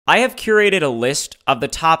I have curated a list of the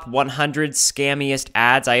top 100 scammiest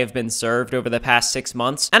ads I have been served over the past 6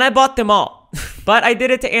 months, and I bought them all. But I did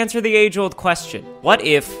it to answer the age-old question: what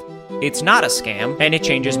if it's not a scam and it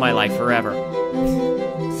changes my life forever?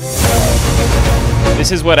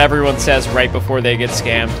 This is what everyone says right before they get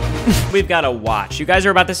scammed. We've got a watch. You guys are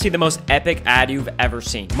about to see the most epic ad you've ever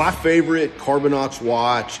seen. My favorite Carbinox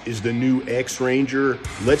watch is the new X-Ranger.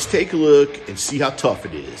 Let's take a look and see how tough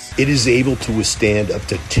it is. It is able to withstand up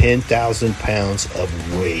to 10,000 pounds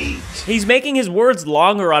of weight. He's making his words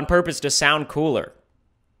longer on purpose to sound cooler.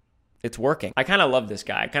 It's working. I kind of love this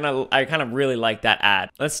guy. I kind of really like that ad.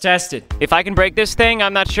 Let's test it. If I can break this thing,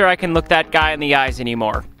 I'm not sure I can look that guy in the eyes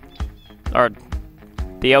anymore. Or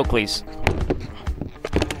the Oakleys.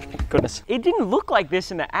 Goodness. It didn't look like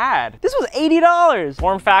this in the ad. This was $80.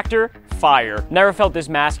 Form factor, fire. Never felt this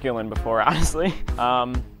masculine before, honestly.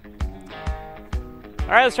 All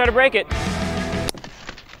right, let's try to break it.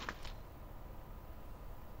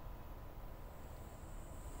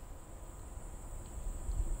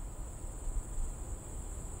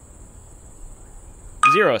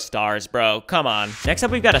 Zero stars, bro. Come on. Next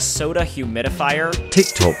up, we've got a soda humidifier.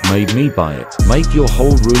 TikTok made me buy it. Make your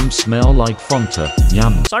whole room smell like Fanta.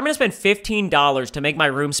 Yum. So I'm gonna spend $15 to make my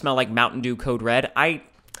room smell like Mountain Dew Code Red. And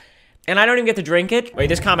I don't even get to drink it? Wait,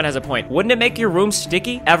 this comment has a point. Wouldn't it make your room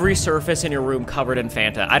sticky? Every surface in your room covered in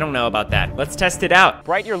Fanta. I don't know about that. Let's test it out.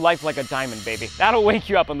 Bright your life like a diamond, baby. That'll wake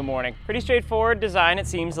you up in the morning. Pretty straightforward design, it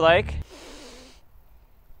seems like.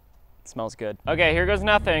 It smells good. Okay, here goes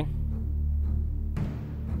nothing.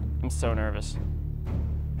 I'm so nervous.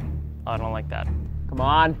 Oh, I don't like that. Come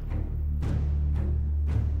on.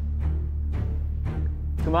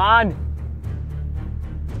 Come on.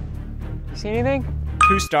 You see anything?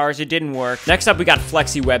 2 stars, it didn't work. Next up, we got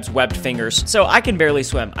Flexi Web's webbed fingers. So I can barely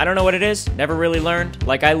swim. I don't know what it is. Never really learned.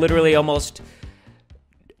 Like, I literally almost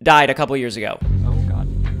died a couple years ago. Oh, God.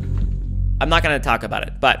 I'm not gonna talk about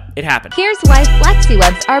it, but it happened. Here's why Flexi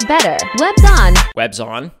Webs are better. Webs on. Webs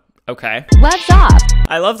on. Okay. Webs off.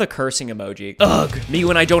 I love the cursing emoji. Ugh, me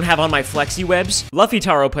when I don't have on my Flexi Webs. Luffy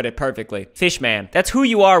Taro put it perfectly. Fishman, that's who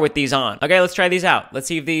you are with these on. Okay, let's try these out. Let's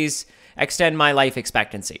see if these extend my life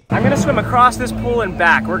expectancy. I'm gonna swim across this pool and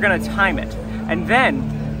back. We're gonna time it. And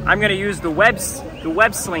then I'm gonna use the web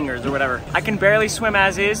slingers or whatever. I can barely swim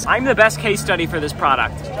as is. I'm the best case study for this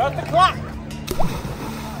product. Start the clock.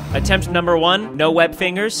 Attempt number 1, no web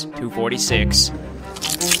fingers, 246. Dude,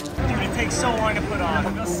 it takes so long to put on.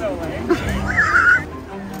 It feels so lame.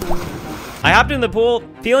 I hopped in the pool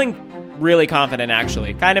feeling really confident,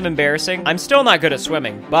 actually. Kind of embarrassing. I'm still not good at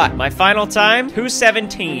swimming, but my final time,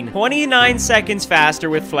 2:17. 29 seconds faster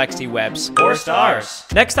with Flexi Webs. 4 stars.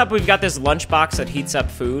 Next up, we've got this lunchbox that heats up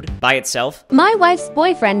food by itself. My wife's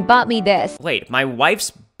boyfriend bought me this. Wait, my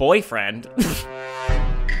wife's boyfriend?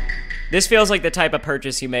 This feels like the type of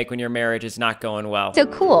purchase you make when your marriage is not going well. So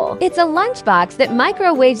cool. It's a lunchbox that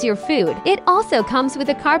microwaves your food. It also comes with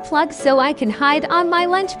a car plug so I can hide on my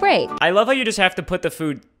lunch break. I love how you just have to put the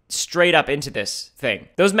food straight up into this thing.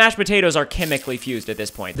 Those mashed potatoes are chemically fused at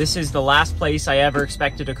this point. This is the last place I ever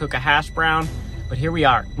expected to cook a hash brown, but here we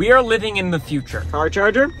are. We are living in the future. Car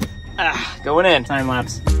charger? Going in. Time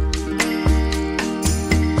lapse.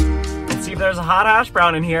 Let's see if there's a hot hash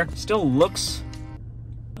brown in here. Still looks...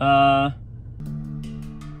 I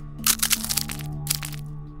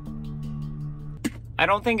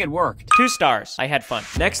don't think it worked. 2 stars. I had fun.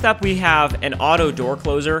 Next up, we have an auto door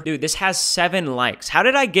closer. Dude, this has 7 likes. How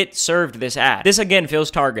did I get served this ad? This, again, feels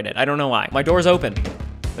targeted. I don't know why. My door's open.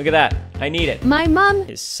 Look at that. I need it. My mom...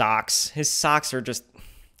 His socks are just...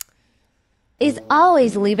 is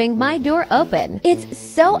always leaving my door open. It's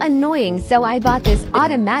so annoying, so I bought this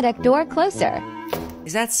automatic door closer.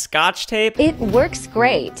 Is that Scotch tape? It works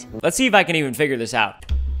great. Let's see if I can even figure this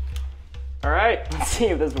out. All right, let's see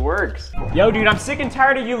if this works. Yo, dude, I'm sick and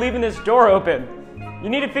tired of you leaving this door open. You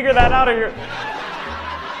need to figure that out or you're...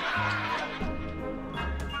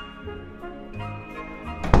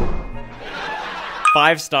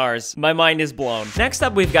 5 stars. My mind is blown. Next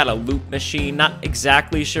up, we've got a loop machine. Not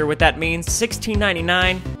exactly sure what that means.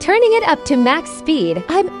 $16.99. Turning it up to max speed.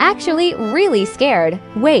 I'm actually really scared.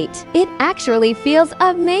 Wait, it actually feels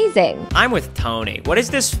amazing. I'm with Tony. What is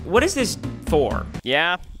this for?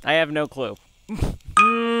 Yeah, I have no clue.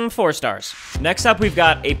 4 stars. Next up, we've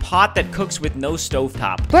got a pot that cooks with no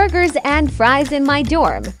stovetop. Burgers and fries in my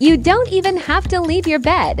dorm. You don't even have to leave your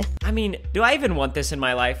bed. I mean, do I even want this in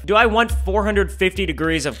my life? Do I want 450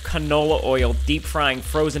 degrees of canola oil deep frying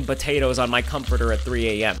frozen potatoes on my comforter at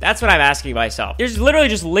 3 a.m.? That's what I'm asking myself. There's literally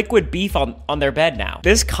just liquid beef on their bed now.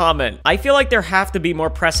 This comment, I feel like there have to be more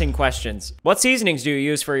pressing questions. What seasonings do you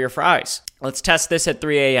use for your fries? Let's test this at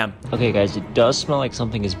 3 a.m. Okay, guys, it does smell like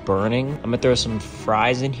something is burning. I'm gonna throw some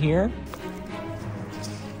fries in here.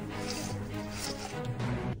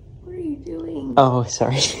 What are you doing? Oh,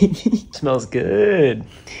 sorry. Smells good.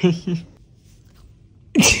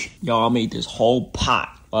 Y'all, I made this whole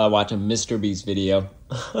pot while I watch a Mr. Beast video.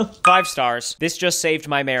 5 stars. This just saved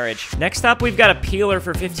my marriage. Next up, we've got a peeler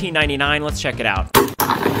for $15.99. Let's check it out.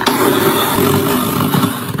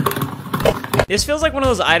 This feels like one of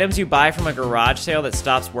those items you buy from a garage sale that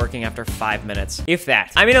stops working after 5 minutes. If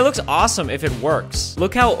that. I mean, it looks awesome if it works.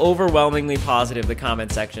 Look how overwhelmingly positive the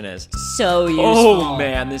comment section is. So useful. Oh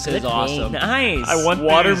man, this is awesome. Nice. I want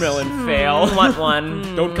watermelon fail. Want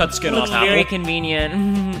one. Don't cut skin Looks off. very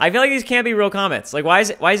convenient. I feel like these can't be real comments. Like, why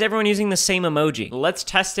is everyone using the same emoji? Let's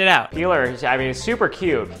test it out. Peeler, I mean, it's super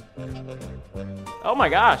cute. Oh my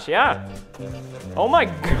gosh, yeah. Oh my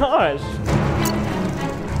gosh.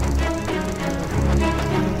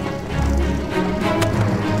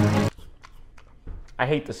 I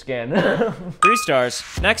hate the skin. 3 stars.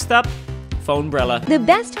 Next up, Phonebrella. The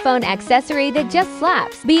best phone accessory that just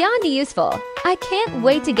slaps. Beyond useful. I can't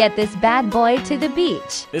wait to get this bad boy to the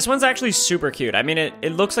beach. This one's actually super cute. I mean,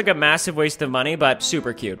 it looks like a massive waste of money, but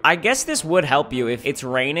super cute. I guess this would help you if it's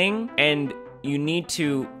raining and you need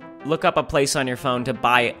to look up a place on your phone to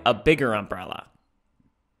buy a bigger umbrella.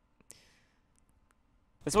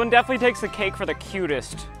 This one definitely takes the cake for the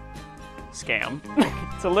cutest scam.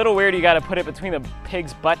 It's a little weird you gotta put it between the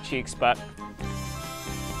pig's butt cheeks, but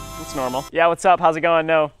it's normal. Yeah, what's up? How's it going?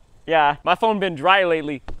 No. Yeah, my phone been dry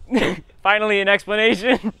lately. Finally an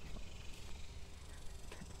explanation.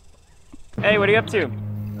 Hey, what are you up to?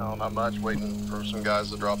 No, not much. Waiting for some guys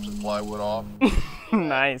to drop some plywood off.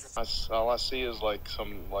 Nice. All I see is like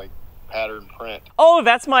some pattern print. Oh,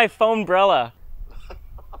 that's my Phonebrella.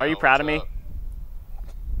 Are you proud of me? Up?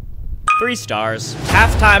 3 stars.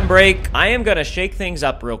 Halftime break. I am gonna shake things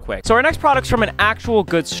up real quick. So our next product's from an actual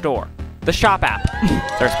good store. The Shop app.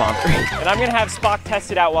 They're sponsoring. And I'm gonna have Spock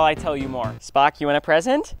test it out while I tell you more. Spock, you want a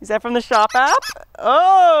present? Is that from the Shop app?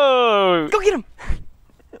 Oh! Go get him!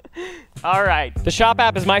 All right. The Shop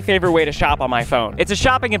app is my favorite way to shop on my phone. It's a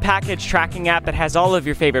shopping and package tracking app that has all of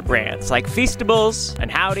your favorite brands, like Feastables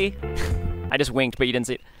and Howdy. I just winked, but you didn't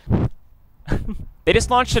see it. They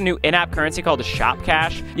just launched a new in-app currency called the Shop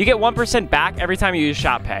Cash. You get 1% back every time you use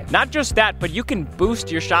Shop Pay. Not just that, but you can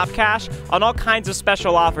boost your Shop Cash on all kinds of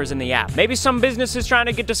special offers in the app. Maybe some business is trying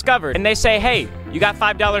to get discovered, and they say, hey, you got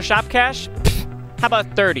 $5 Shop Cash? How about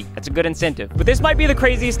 30? That's a good incentive. But this might be the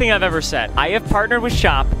craziest thing I've ever said. I have partnered with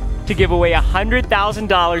Shop to give away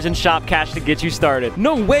 $100,000 in Shop Cash to get you started.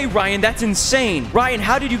 No way, Ryan, that's insane. Ryan,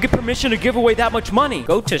 how did you get permission to give away that much money?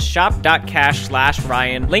 Go to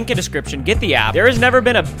shop.cash/Ryan, link in description, get the app. There has never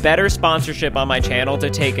been a better sponsorship on my channel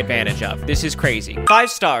to take advantage of. This is crazy.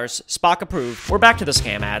 5 stars, Spock approved. We're back to the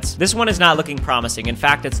scam ads. This one is not looking promising. In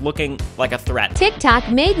fact, it's looking like a threat.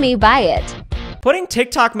 TikTok made me buy it. Putting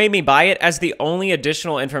TikTok made me buy it as the only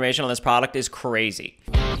additional information on this product is crazy.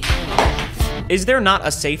 Is there not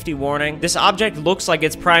a safety warning? This object looks like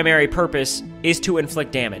its primary purpose is to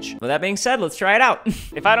inflict damage. With that being said, let's try it out.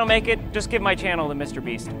 If I don't make it, just give my channel to Mr.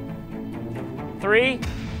 Beast. 3,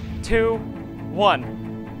 2, 1.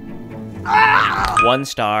 1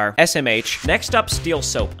 star. SMH. Next up, Steel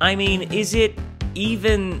Soap. I mean, is it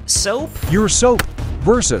even soap? Your soap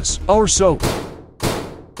versus our soap.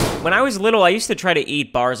 When I was little, I used to try to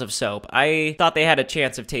eat bars of soap. I thought they had a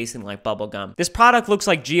chance of tasting like bubble gum. This product looks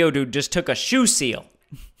like Geodude just took a shoe seal.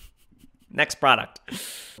 Next product.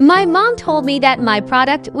 My mom told me that my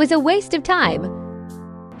product was a waste of time.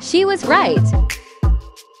 She was right.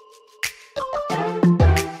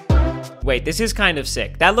 Wait, this is kind of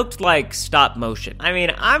sick. That looked like stop motion. I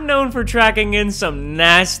mean, I'm known for tracking in some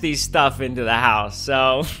nasty stuff into the house,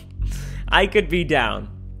 so I could be down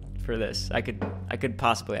for this. I could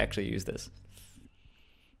possibly actually use this.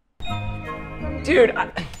 Dude,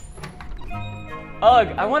 ugh,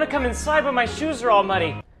 I want to come inside, but my shoes are all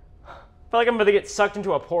muddy. I feel like I'm gonna get sucked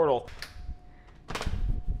into a portal.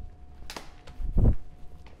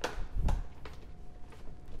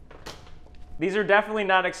 These are definitely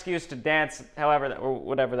not an excuse to dance, however, or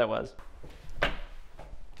whatever that was.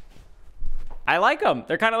 I like them.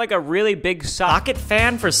 They're kind of like a really big socket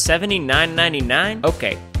fan for $79.99.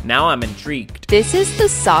 Okay, Now I'm intrigued. This is the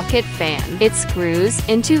socket fan. It screws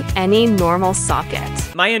into any normal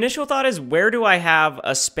socket. My initial thought is, where do I have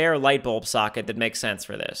a spare light bulb socket that makes sense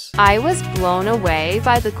for this? I was blown away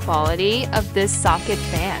by the quality of this socket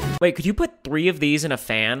fan. Wait, could you put 3 of these in a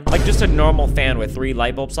fan? Like just a normal fan with 3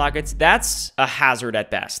 light bulb sockets? That's a hazard at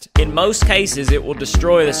best. In most cases, it will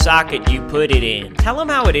destroy the socket you put it in. Tell him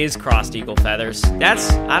how it is, Crossed Eagle Feathers.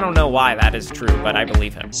 I don't know why that is true, but I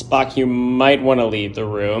believe him. Spock, you might want to leave the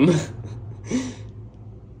room.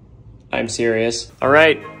 I'm serious. All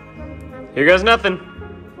right, here goes nothing.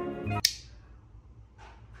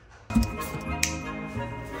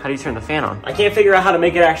 How do you turn the fan on? I can't figure out how to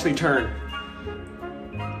make it actually turn.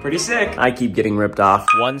 Pretty sick. I keep getting ripped off.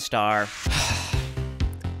 1 star.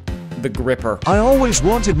 The gripper. I always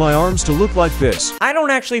wanted my arms to look like this, I don't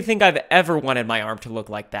actually think I've ever wanted my arm to look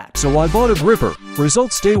like that. so I bought a gripper.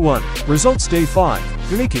 Results day 1. Results day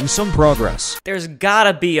 5. You're making some progress. There's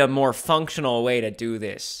gotta be a more functional way to do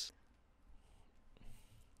this.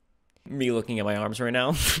 Me looking at my arms right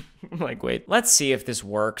now. I'm like, wait, let's see if this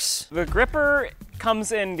works. The gripper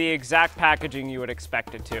comes in the exact packaging you would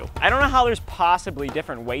expect it to. I don't know how there's possibly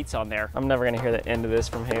different weights on there. I'm never gonna hear the end of this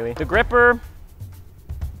from Haley. The gripper.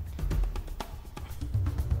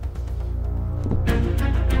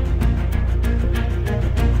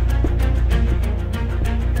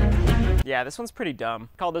 Yeah, this one's pretty dumb.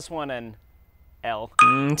 Call this one an L.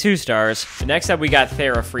 2 stars. Next up, we got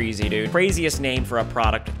Therafreezy, dude. Craziest name for a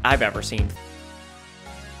product I've ever seen.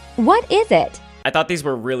 What is it? I thought these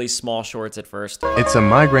were really small shorts at first. It's a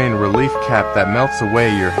migraine relief cap that melts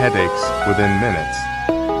away your headaches within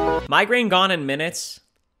minutes. Migraine gone in minutes?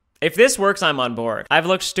 If this works, I'm on board. I've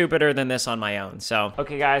looked stupider than this on my own, so.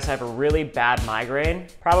 Okay guys, I have a really bad migraine,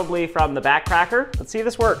 probably from the back cracker. Let's see if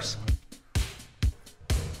this works.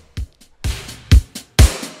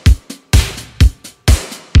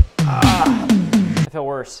 I feel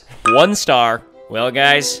worse. 1 star. Well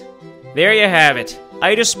guys, there you have it.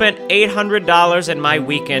 I just spent $800 in my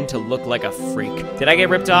weekend to look like a freak. Did I get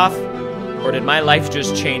ripped off? Or did my life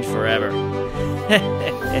just change forever?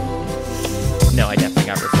 No, I definitely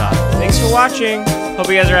got ripped off. Thanks for watching. Hope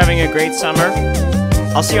you guys are having a great summer.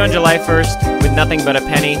 I'll see you on July 1st with nothing but a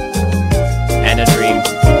penny and a dream.